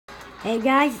Hey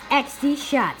guys, XD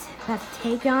Shots, about to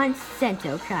take on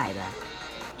Seto Kaiba.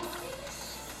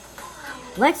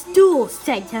 Let's duel,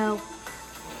 Seto!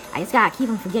 I just gotta keep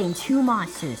him from getting two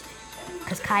monsters,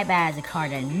 cause Kaiba has a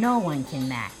card that no one can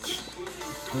match.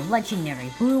 The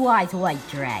legendary Blue Eyes White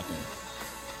Dragon.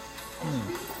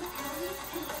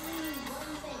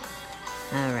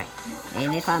 Alright,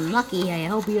 and if I'm lucky, I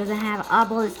hope he doesn't have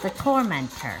Obelisk the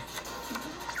Tormentor.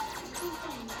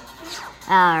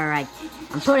 Alright,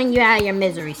 I'm putting you out of your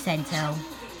misery, Seto.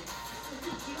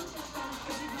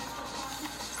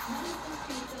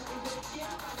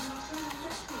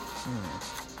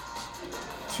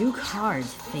 Two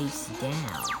cards face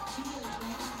down.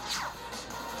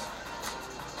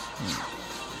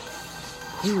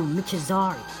 Ooh,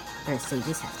 Michizure. Better say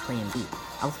this has plan B.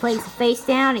 I'll place it face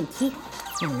down and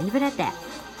leave it at that.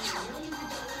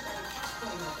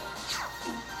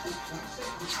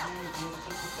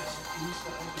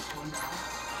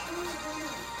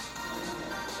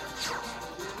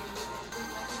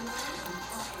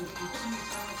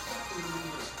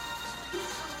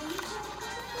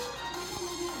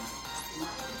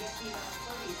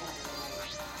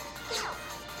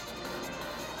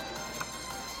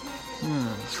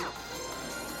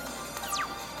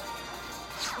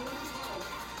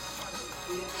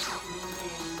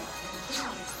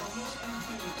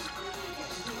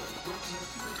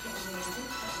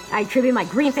 I tribute my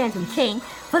Green Phantom King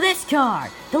for this card,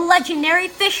 the Legendary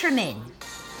Fisherman.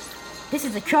 This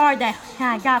is a card that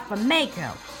I got from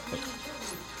Mako.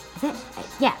 Is it?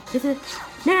 Yeah, this is...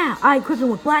 Now, I equip him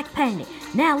with Black Pendant.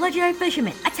 Now, Legendary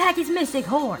Fisherman, attack his Mystic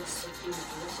Horse.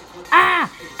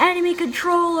 Ah! Enemy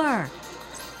controller!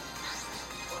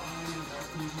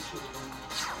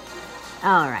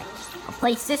 Alright, I'll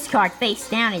place this card face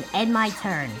down and end my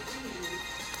turn.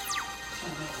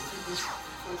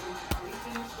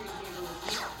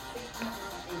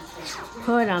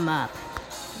 Put him up.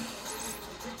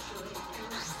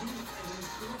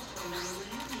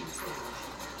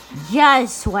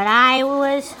 Just what I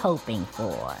was hoping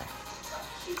for.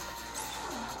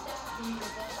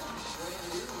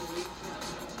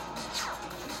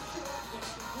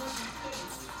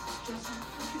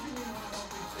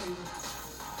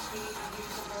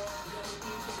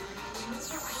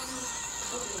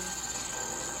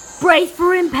 Brace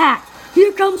for impact!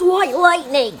 Here comes White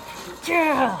Lightning!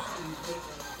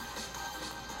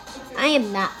 I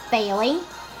am not failing.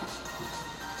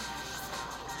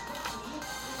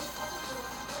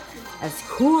 As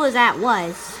cool as that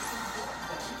was,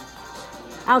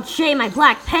 I'll chain my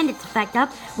Black Pendant effect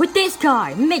up with this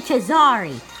card,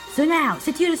 Michizure. So now,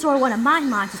 since you destroy one of my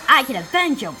monsters, I can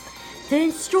avenge him to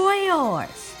destroy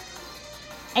yours.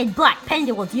 And Black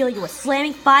Pendant will deal you a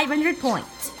slamming 500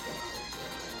 points.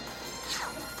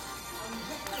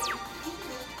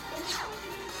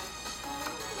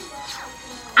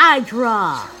 I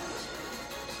draw.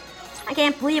 I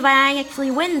can't believe I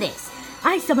actually win this.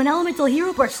 I summon Elemental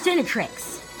Hero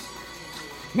Burstinatrix.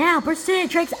 Now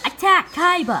Burstinatrix attack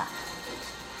Kaiba.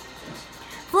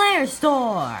 Flare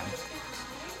Storm.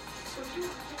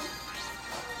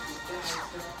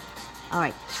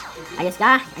 Alright. I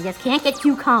guess can't get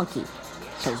too conky.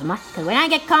 Cause when I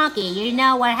get conky, you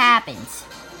know what happens.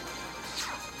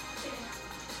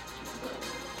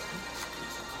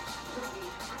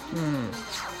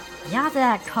 The odds of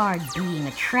that card being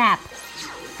a trap,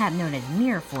 have known as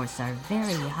Mirror Force, are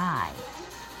very high.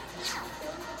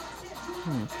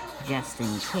 Just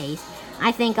in case,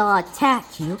 I think I'll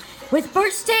attack you with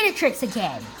Burstinatrix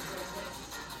again.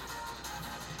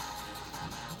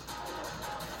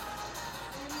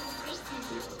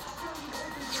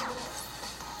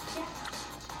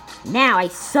 Now I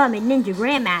summon Ninja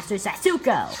Grandmaster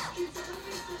Sasuke.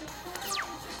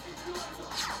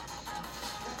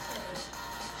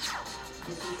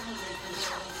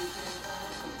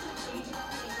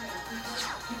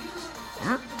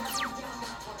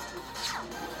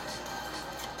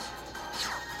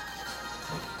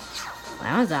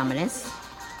 That was ominous.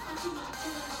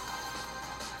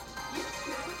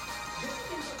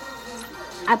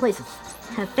 I place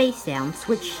a face down,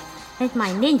 switch my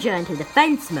ninja into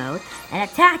defense mode, and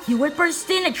attack you with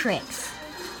Burstinatrix.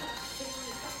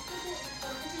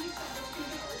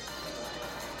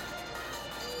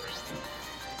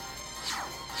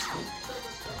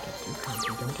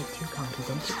 Don't get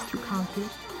too conky.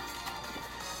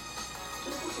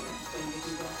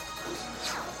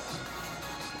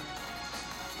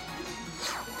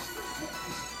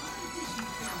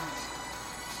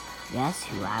 Guess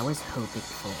who I was hoping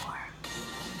for.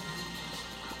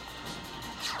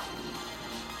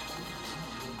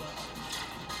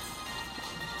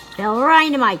 Fell right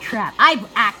into my trap. I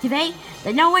activate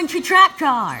The no entry trap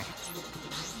card.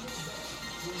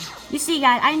 You see,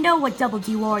 guys, I know what Double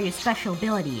D Warrior's special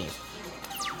ability is.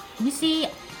 You see,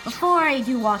 before I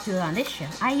do walkthrough on this show,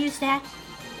 I use that.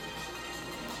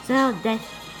 So that.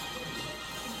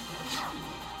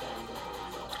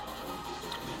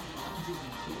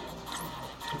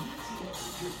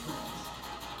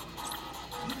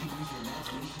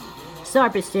 Sorry,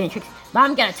 Tristan, but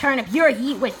I'm gonna turn up your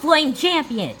heat with Flame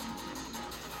Champion.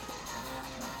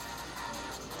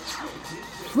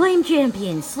 Flame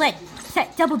Champion, set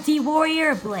Double D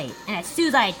Warrior Blade, and as soon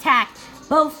as I attack,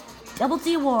 both Double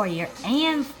D Warrior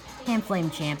and Flame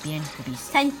Champion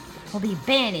will be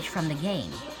banished from the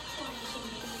game.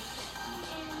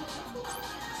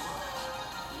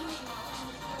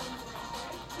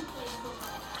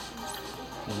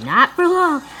 Not for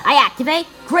long. I activate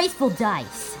Graceful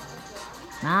Dice.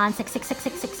 Come on, 6, 6, 6,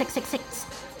 6, 6, 6, 6, 6.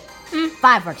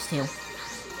 5 works too.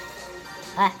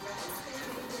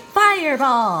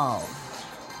 Fireball!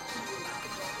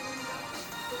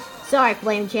 Sorry,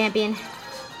 Flame Champion.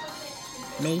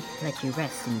 May let you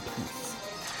rest in peace.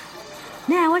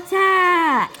 Now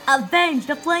attack! Avenge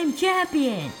the Flame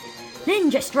Champion!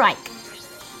 Ninja Strike!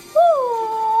 Woo!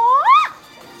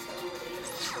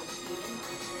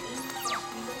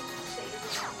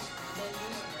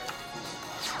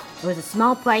 It was a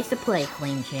small price to play,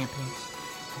 Flame Champion.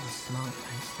 It was a small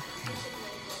price to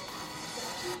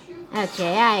play.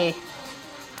 Okay,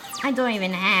 I don't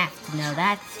even have to know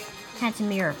that. That's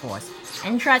Mirror Force.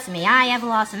 And trust me, I have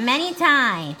lost many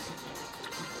times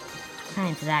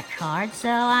to that card, so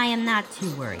I am not too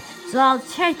worried. So I'll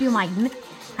champion my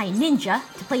ninja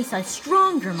to place a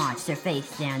stronger monster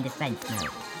face down defense mode.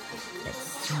 Let's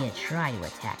see it try to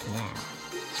attack now.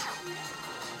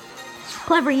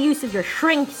 Clever use of your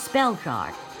Shrink spell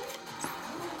card.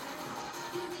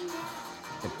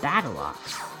 The Battle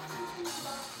Ox.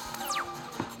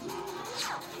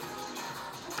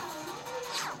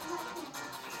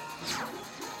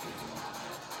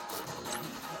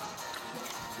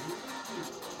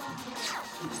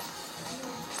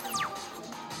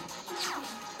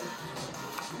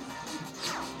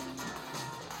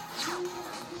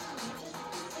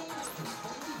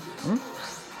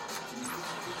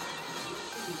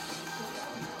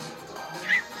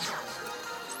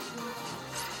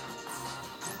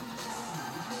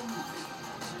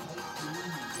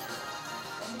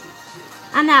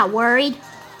 I'm not worried.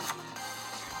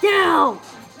 No!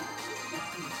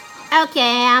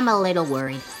 Okay, I'm a little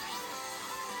worried.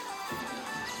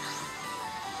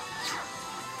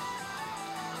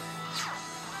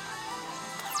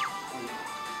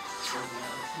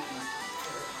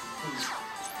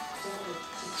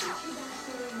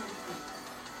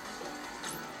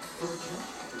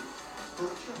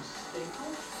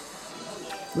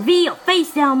 Reveal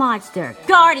face down monster,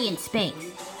 Guardian Sphinx.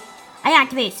 I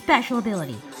activate special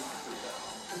ability.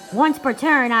 Once per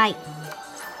turn, I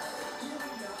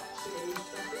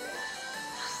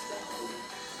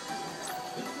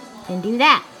can do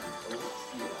that.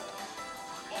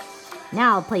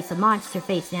 Now I'll place a monster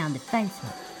face down defense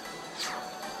mode.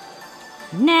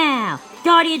 Now,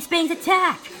 Guardian Sphinx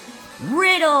attack!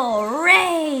 Riddle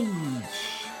Rage!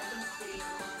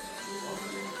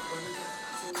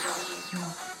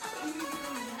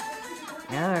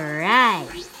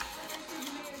 Alright.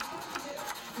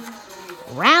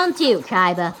 Round 2,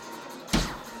 Kaiba.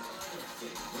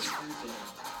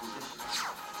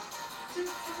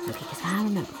 Okay, because I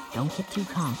don't know. Don't get too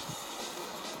conky.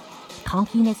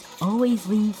 Conkiness always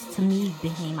leads to me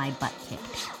getting my butt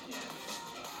kicked.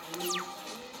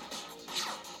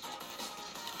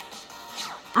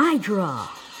 I draw.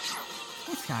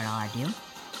 That's not all I do.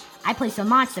 I place a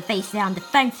monster face down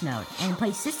defense mode and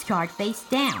place this card face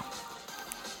down.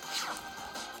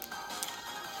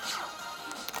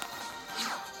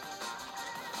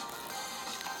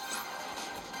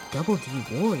 Double D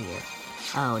Warrior.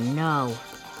 Oh no.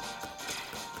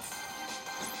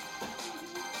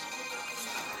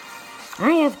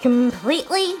 I have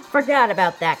completely forgot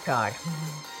about that card.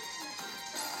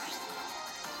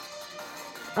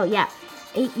 Oh yeah.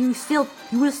 You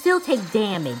will still take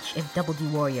damage if Double D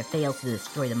Warrior fails to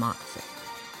destroy the monster.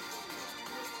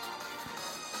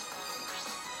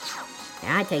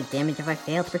 And I take damage if I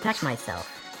fail to protect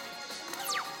myself.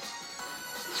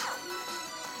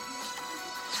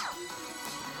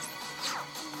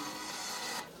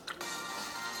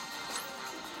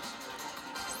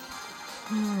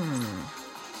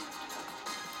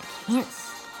 I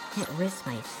can't risk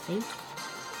my face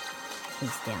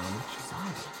down, which is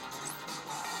odd.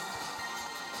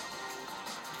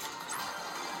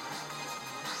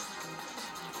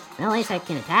 Well, at least I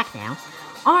can attack now.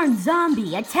 Armed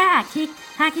zombie, attack!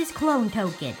 Hack his clone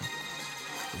token.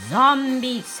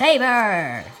 Zombie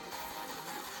Saber!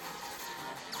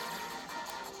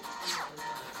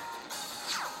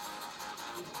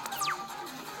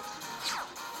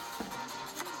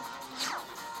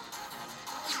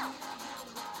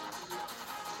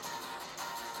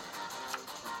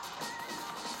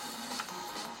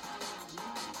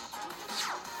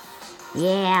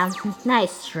 Yeah,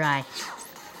 nice try.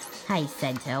 Hi,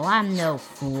 Seto, I'm no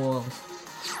fool.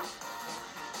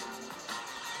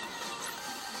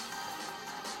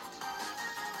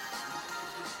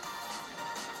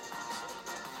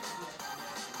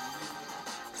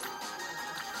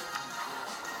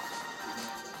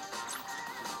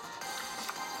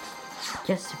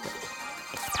 Just a bit.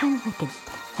 It's kind of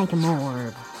like a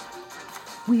more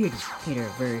weirder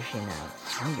version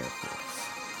of Wonderful.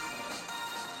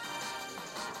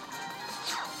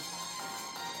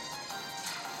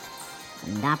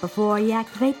 Not before you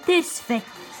activate this face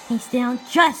down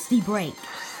Justy Break.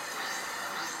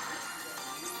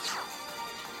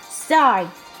 Sorry.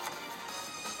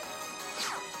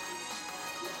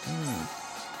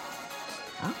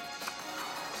 Huh?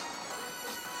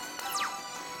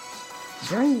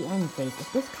 During the end phase,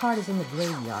 if this card is in the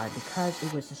graveyard because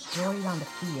it was destroyed on the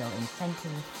field and sent to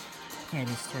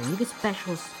this turn,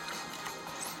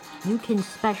 you can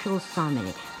special summon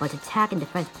it, but attack and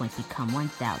defense points become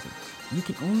 1,000. You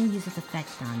can only use this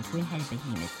effect on Twin-Headed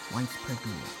Behemoth once per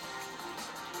beam.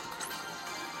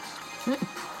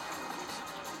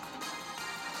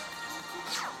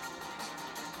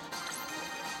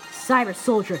 Cyber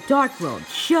Soldier Dark Road,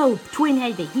 show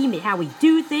Twin-Headed Behemoth how we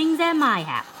do things at my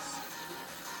house.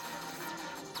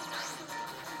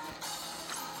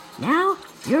 Now,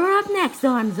 you're up next,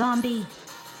 Armed Zombie.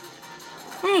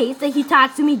 Hey, it's the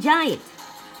Hitatsumi Giant.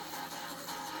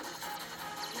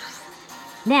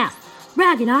 Now,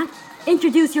 Ragnarok,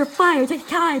 introduce your fire to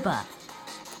Kaiba.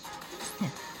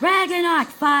 Ragnarok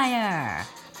fire!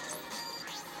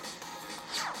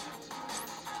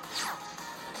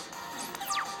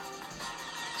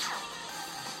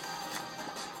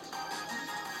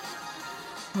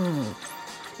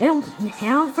 And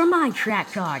now for my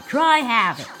trap card, Try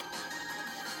Havoc.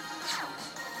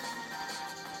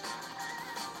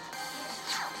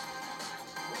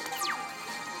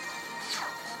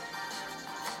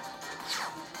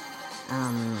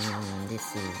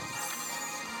 This is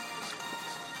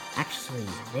actually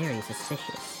very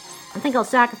suspicious. I think I'll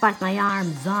sacrifice my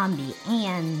Armed Zombie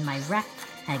and my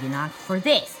Ragnarok for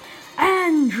this.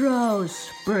 Andros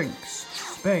Spinks.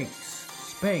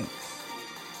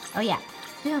 Oh yeah,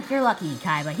 you're lucky,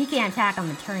 Kaiba. He can't attack on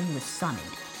the turn he was summoned.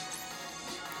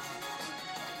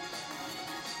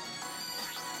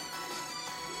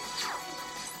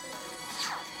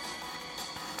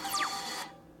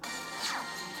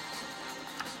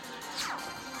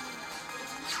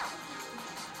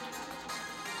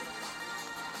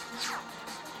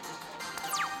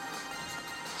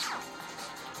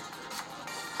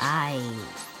 I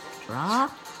draw,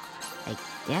 I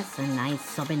guess, and I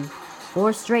summon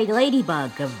 4 straight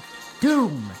Ladybug of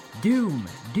Doom.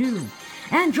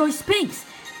 Android Spinks,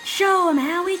 show him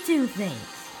how we do things.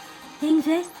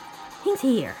 He's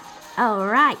here.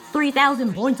 Alright,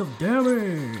 3,000 points of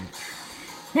damage.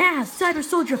 Now, Cyber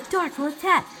Soldier of Dark will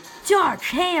attack. Dark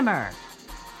Hammer.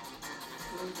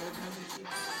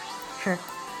 Sure.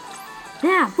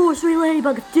 Now, 4 straight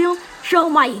Ladybug of Doom, show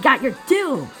him why you got your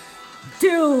Doom.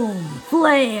 Doom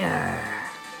Flare!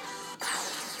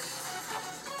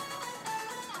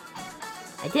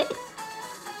 I did it.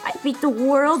 I beat the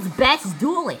world's best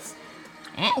duelist.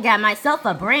 And got myself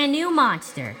a brand new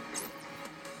monster.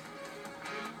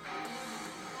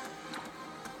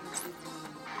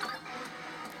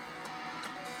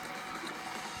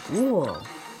 Cool.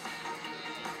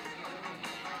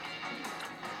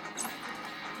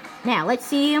 Now, let's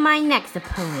see who my next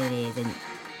opponent is. And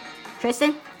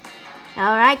Tristan?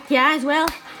 Alright, guys, well,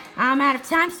 I'm out of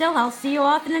time, so I'll see you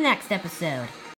off in the next episode.